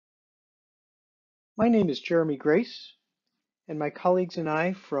My name is Jeremy Grace, and my colleagues and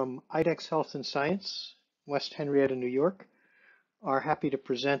I from IDEX Health and Science, West Henrietta, New York, are happy to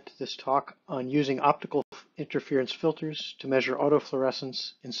present this talk on using optical interference filters to measure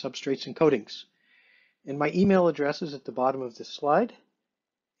autofluorescence in substrates and coatings. And my email address is at the bottom of this slide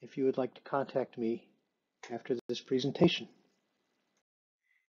if you would like to contact me after this presentation.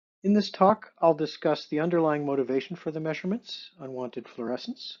 In this talk, I'll discuss the underlying motivation for the measurements, unwanted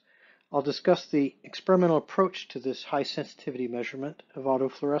fluorescence. I'll discuss the experimental approach to this high sensitivity measurement of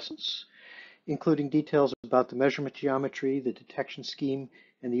autofluorescence, including details about the measurement geometry, the detection scheme,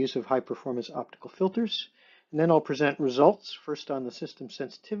 and the use of high performance optical filters. And then I'll present results, first on the system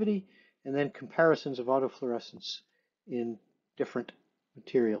sensitivity, and then comparisons of autofluorescence in different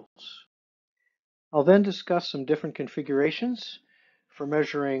materials. I'll then discuss some different configurations for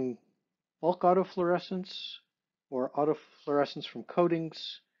measuring bulk autofluorescence or autofluorescence from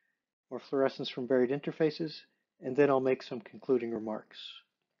coatings, or fluorescence from buried interfaces, and then I'll make some concluding remarks.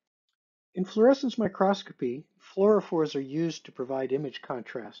 In fluorescence microscopy, fluorophores are used to provide image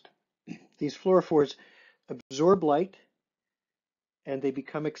contrast. These fluorophores absorb light, and they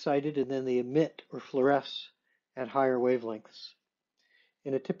become excited, and then they emit or fluoresce at higher wavelengths.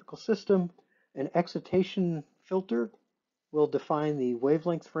 In a typical system, an excitation filter will define the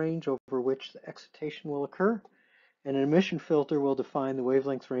wavelength range over which the excitation will occur, and an emission filter will define the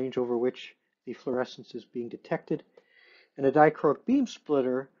wavelength range over which the fluorescence is being detected. And a dichroic beam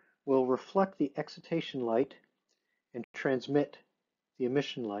splitter will reflect the excitation light and transmit the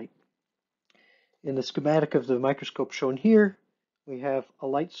emission light. In the schematic of the microscope shown here, we have a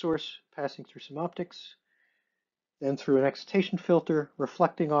light source passing through some optics, then through an excitation filter,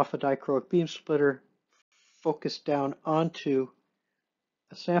 reflecting off a dichroic beam splitter, focused down onto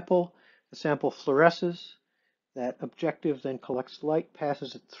a sample. The sample fluoresces. That objective then collects light,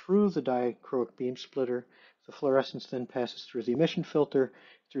 passes it through the dichroic beam splitter. The fluorescence then passes through the emission filter,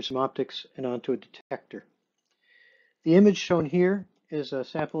 through some optics, and onto a detector. The image shown here is a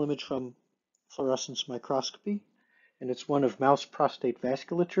sample image from fluorescence microscopy, and it's one of mouse prostate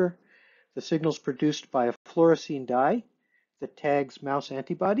vasculature. The signal is produced by a fluorescein dye that tags mouse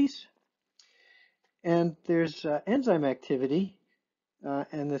antibodies. And there's enzyme activity,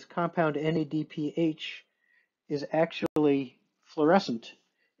 and this compound NADPH is actually fluorescent,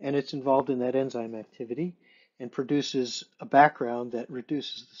 and it's involved in that enzyme activity and produces a background that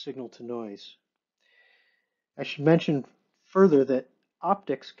reduces the signal to noise. I should mention further that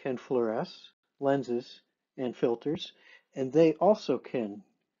optics can fluoresce, lenses and filters, and they also can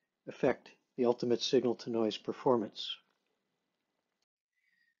affect the ultimate signal to noise performance.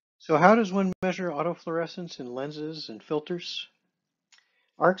 So how does one measure autofluorescence in lenses and filters?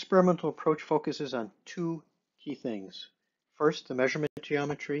 Our experimental approach focuses on two key things. First, the measurement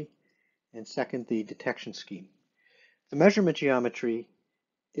geometry, and second, the detection scheme. The measurement geometry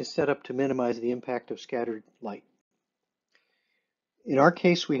is set up to minimize the impact of scattered light. In our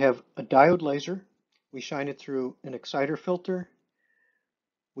case, we have a diode laser. We shine it through an exciter filter.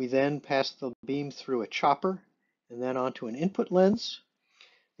 We then pass the beam through a chopper and then onto an input lens.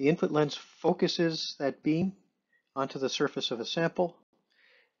 The input lens focuses that beam onto the surface of a sample,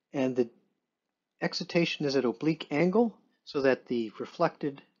 and the excitation is at oblique angle so that the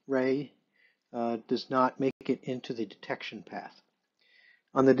reflected ray does not make it into the detection path.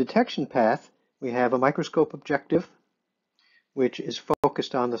 On the detection path, we have a microscope objective, which is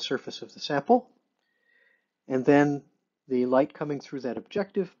focused on the surface of the sample, and then the light coming through that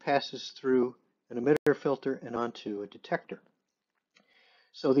objective passes through an emitter filter and onto a detector.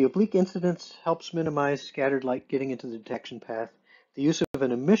 So the oblique incidence helps minimize scattered light getting into the detection path. The use of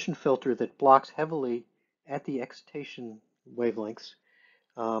an emission filter that blocks heavily at the excitation wavelengths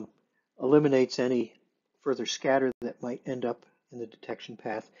eliminates any further scatter that might end up in the detection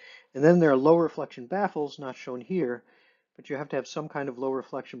path. And then there are low reflection baffles, not shown here, but you have to have some kind of low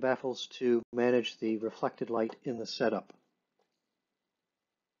reflection baffles to manage the reflected light in the setup.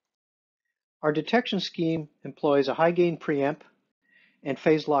 Our detection scheme employs a high gain preamp and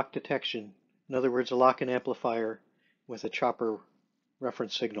phase lock detection. In other words, a lock-in amplifier with a chopper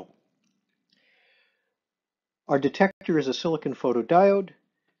reference signal. Our detector is a silicon photodiode.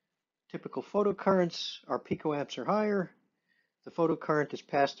 Typical photocurrents are picoamps or higher. The photocurrent is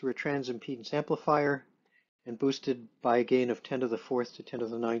passed through a transimpedance amplifier and boosted by a gain of 10 to the 4th to 10 to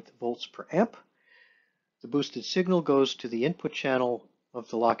the 9th volts per amp. The boosted signal goes to the input channel of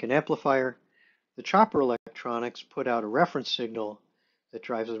the lock-in amplifier. The chopper electronics put out a reference signal that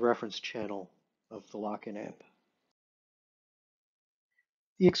drives the reference channel of the lock-in amp.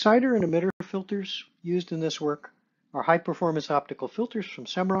 The exciter and emitter filters used in this work are high-performance optical filters from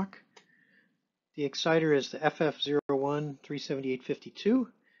Semrock. The exciter is the FF01 37852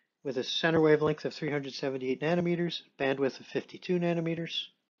 with a center wavelength of 378 nanometers, bandwidth of 52 nanometers.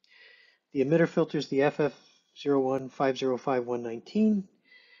 The emitter filter is the FF01 505119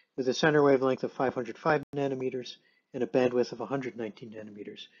 with a center wavelength of 505 nanometers and a bandwidth of 119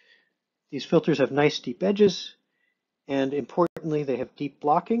 nanometers. These filters have nice deep edges, and importantly, they have deep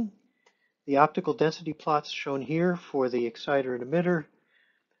blocking. The optical density plots shown here for the exciter and emitter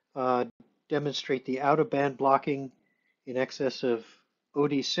demonstrate the out-of-band blocking in excess of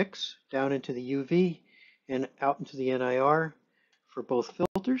OD6 down into the UV and out into the NIR for both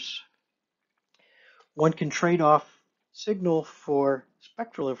filters. One can trade off signal for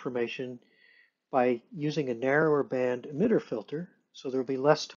spectral information by using a narrower band emitter filter, so there will be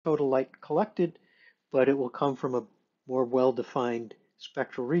less total light collected, but it will come from a more well-defined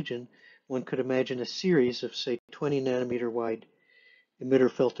spectral region. One could imagine a series of, say, 20 nanometer wide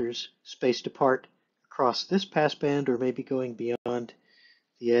emitter filters spaced apart across this passband, or maybe going beyond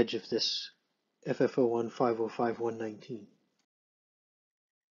the edge of this FF01 505119.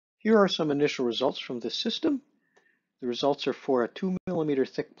 Here are some initial results from this system. The results are for a 2 millimeter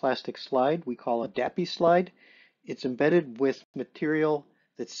thick plastic slide we call a DAPI slide. It's embedded with material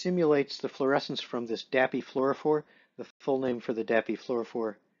that simulates the fluorescence from this DAPI fluorophore. The full name for the DAPI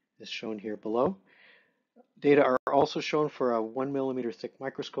fluorophore is shown here below. Data are also shown for a 1 millimeter thick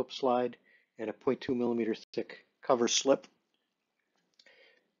microscope slide and a 0.2 millimeter thick cover slip.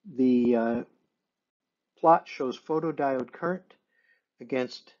 The plot shows photodiode current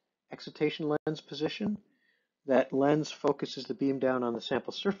against excitation lens position. That lens focuses the beam down on the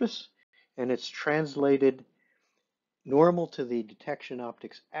sample surface, and it's translated normal to the detection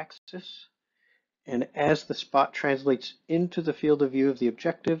optics axis. And as the spot translates into the field of view of the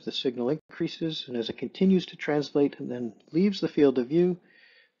objective, the signal increases, and as it continues to translate and then leaves the field of view,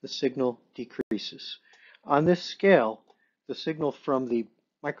 the signal decreases. On this scale, the signal from the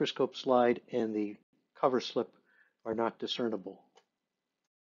microscope slide and the cover slip are not discernible.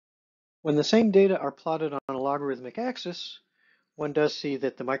 When the same data are plotted on a logarithmic axis, one does see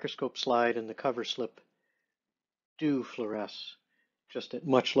that the microscope slide and the cover slip do fluoresce, just at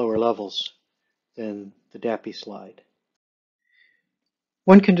much lower levels than the DAPI slide.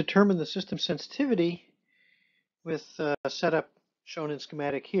 One can determine the system sensitivity with a setup shown in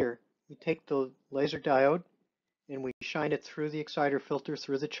schematic here. We take the laser diode and we shine it through the exciter filter,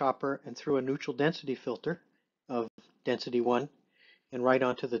 through the chopper, and through a neutral density filter of density 1, and right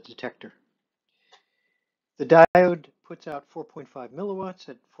onto the detector. The diode puts out 4.5 milliwatts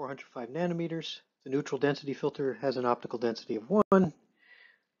at 405 nanometers. The neutral density filter has an optical density of 1.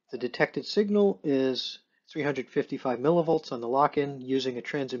 The detected signal is 355 millivolts on the lock-in using a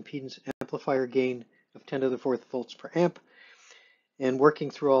transimpedance amplifier gain of 10 to the 4th volts per amp. And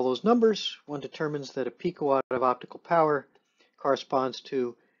working through all those numbers, one determines that a picowatt of optical power corresponds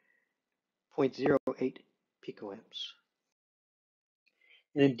to 0.08 picoamps.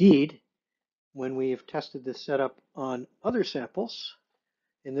 And indeed, when we have tested this setup on other samples,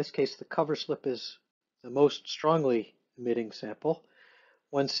 in this case the cover slip is the most strongly emitting sample,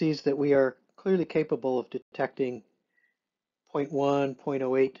 one sees that we are clearly capable of detecting 0.1,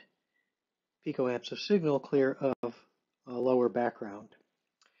 0.08 picoamps of signal clear of a lower background.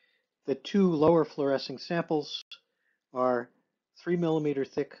 The two lower fluorescing samples are 3 millimeter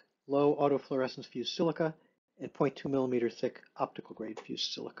thick low autofluorescence fused silica and 0.2 millimeter thick optical grade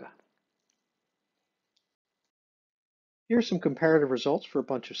fused silica. Here are some comparative results for a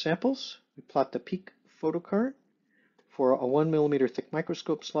bunch of samples. We plot the peak photocurrent for a 1 millimeter thick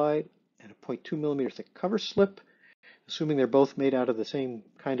microscope slide and a 0.2 millimeter thick cover slip. Assuming they're both made out of the same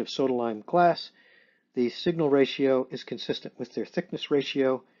kind of soda-lime glass, the signal ratio is consistent with their thickness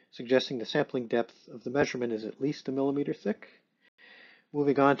ratio, suggesting the sampling depth of the measurement is at least a millimeter thick.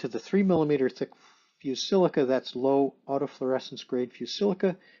 Moving on to the 3 millimeter thick fused silica, that's low autofluorescence grade fused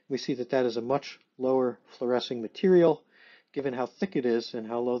silica. We see that that is a much lower fluorescing material, given how thick it is and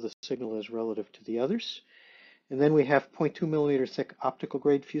how low the signal is relative to the others. And then we have 0.2 millimeter thick optical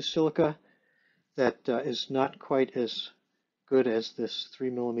grade fused silica that is not quite as good as this 3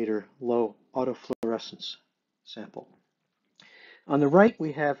 millimeter low autofluorescence sample. On the right,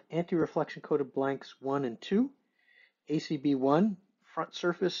 we have anti-reflection coated blanks 1 and 2. ACB1 front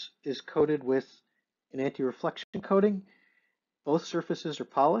surface is coated with an anti-reflection coating. Both surfaces are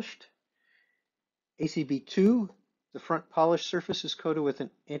polished. ACB2, the front polished surface is coated with an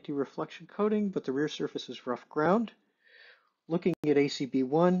anti-reflection coating, but the rear surface is rough ground. Looking at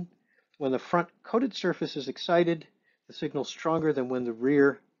ACB1, when the front coated surface is excited, the signal is stronger than when the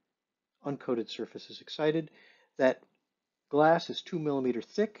rear uncoated surface is excited. That glass is 2 millimeter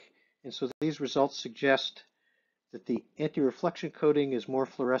thick, And so these results suggest that the anti-reflection coating is more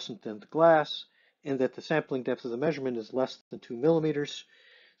fluorescent than the glass, and that the sampling depth of the measurement is less than 2 millimeters.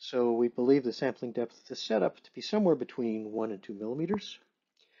 So we believe the sampling depth of the setup to be somewhere between 1 and 2 millimeters.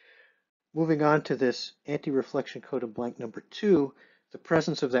 Moving on to this anti-reflection coat in blank number 2, the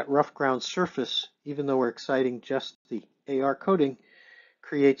presence of that rough ground surface, even though we're exciting just the AR coating,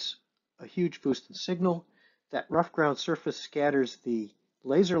 creates a huge boost in signal. That rough ground surface scatters the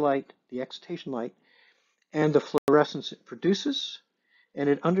laser light, the excitation light, and the fluorescence it produces, and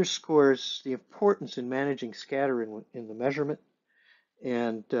it underscores the importance in managing scattering in the measurement,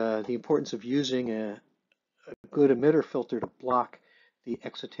 and the importance of using a good emitter filter to block the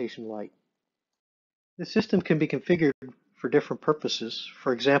excitation light. The system can be configured for different purposes.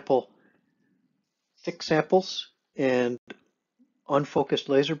 For example, thick samples and unfocused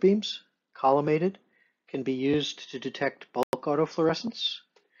laser beams, collimated, can be used to detect bulk autofluorescence.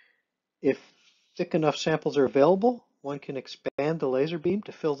 If thick enough samples are available, one can expand the laser beam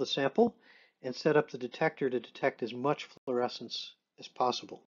to fill the sample and set up the detector to detect as much fluorescence as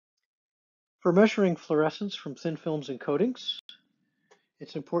possible. For measuring fluorescence from thin films and coatings,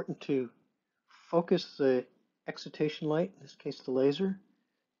 it's important to focus the excitation light, in this case the laser,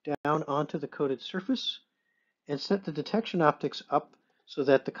 down onto the coated surface and set the detection optics up so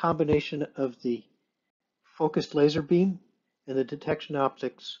that the combination of the focused laser beam and the detection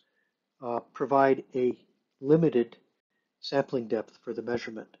optics provide a limited sampling depth for the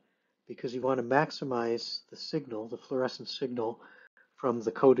measurement, because you want to maximize the signal, the fluorescence signal, from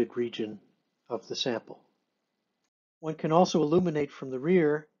the coated region of the sample. One can also illuminate from the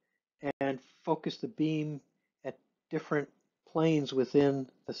rear and focus the beam at different planes within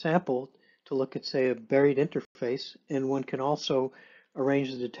the sample to look at, say, a buried interface, and one can also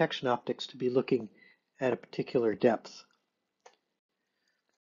arrange the detection optics to be looking at a particular depth.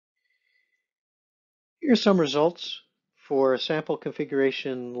 Here are some results for a sample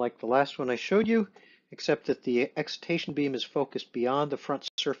configuration like the last one I showed you, except that the excitation beam is focused beyond the front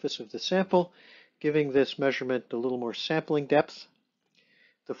surface of the sample, giving this measurement a little more sampling depth.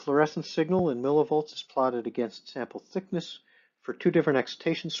 The fluorescence signal in millivolts is plotted against sample thickness for two different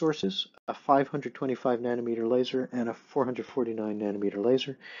excitation sources, a 525 nanometer laser and a 449 nanometer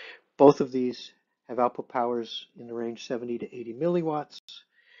laser. Both of these have output powers in the range 70 to 80 milliwatts.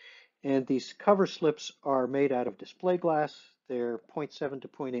 And these cover slips are made out of display glass. They're 0.7 to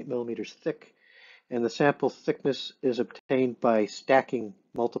 0.8 millimeters thick, and the sample thickness is obtained by stacking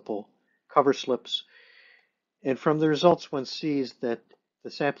multiple cover slips. And from the results, one sees that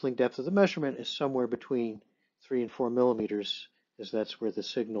the sampling depth of the measurement is somewhere between 3 and 4 millimeters, as that's where the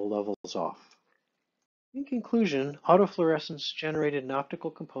signal levels off. In conclusion, autofluorescence generated in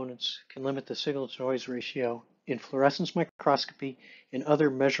optical components can limit the signal-to-noise ratio in fluorescence microscopy and other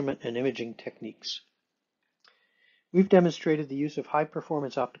measurement and imaging techniques. We've demonstrated the use of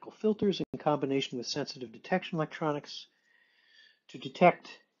high-performance optical filters in combination with sensitive detection electronics to detect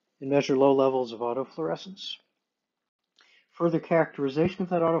and measure low levels of autofluorescence. Further characterization of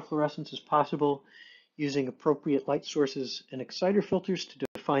that autofluorescence is possible using appropriate light sources and exciter filters to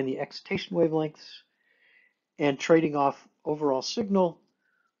define the excitation wavelengths, and trading off overall signal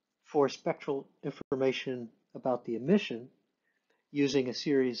for spectral information about the emission using a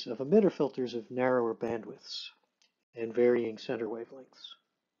series of emitter filters of narrower bandwidths and varying center wavelengths.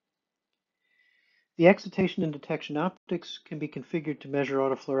 The excitation and detection optics can be configured to measure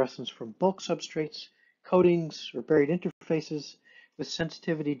autofluorescence from bulk substrates, coatings, or buried interfaces with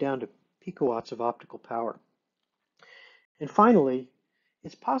sensitivity down to picowatts of optical power. And finally,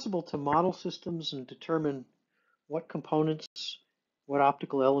 it's possible to model systems and determine what components, what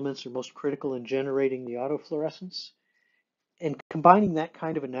optical elements are most critical in generating the autofluorescence. And combining that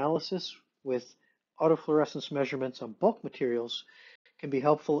kind of analysis with autofluorescence measurements on bulk materials can be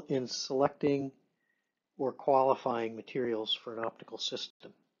helpful in selecting or qualifying materials for an optical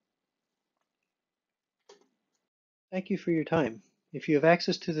system. Thank you for your time. If you have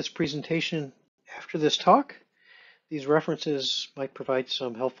access to this presentation after this talk, these references might provide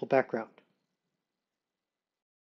some helpful background.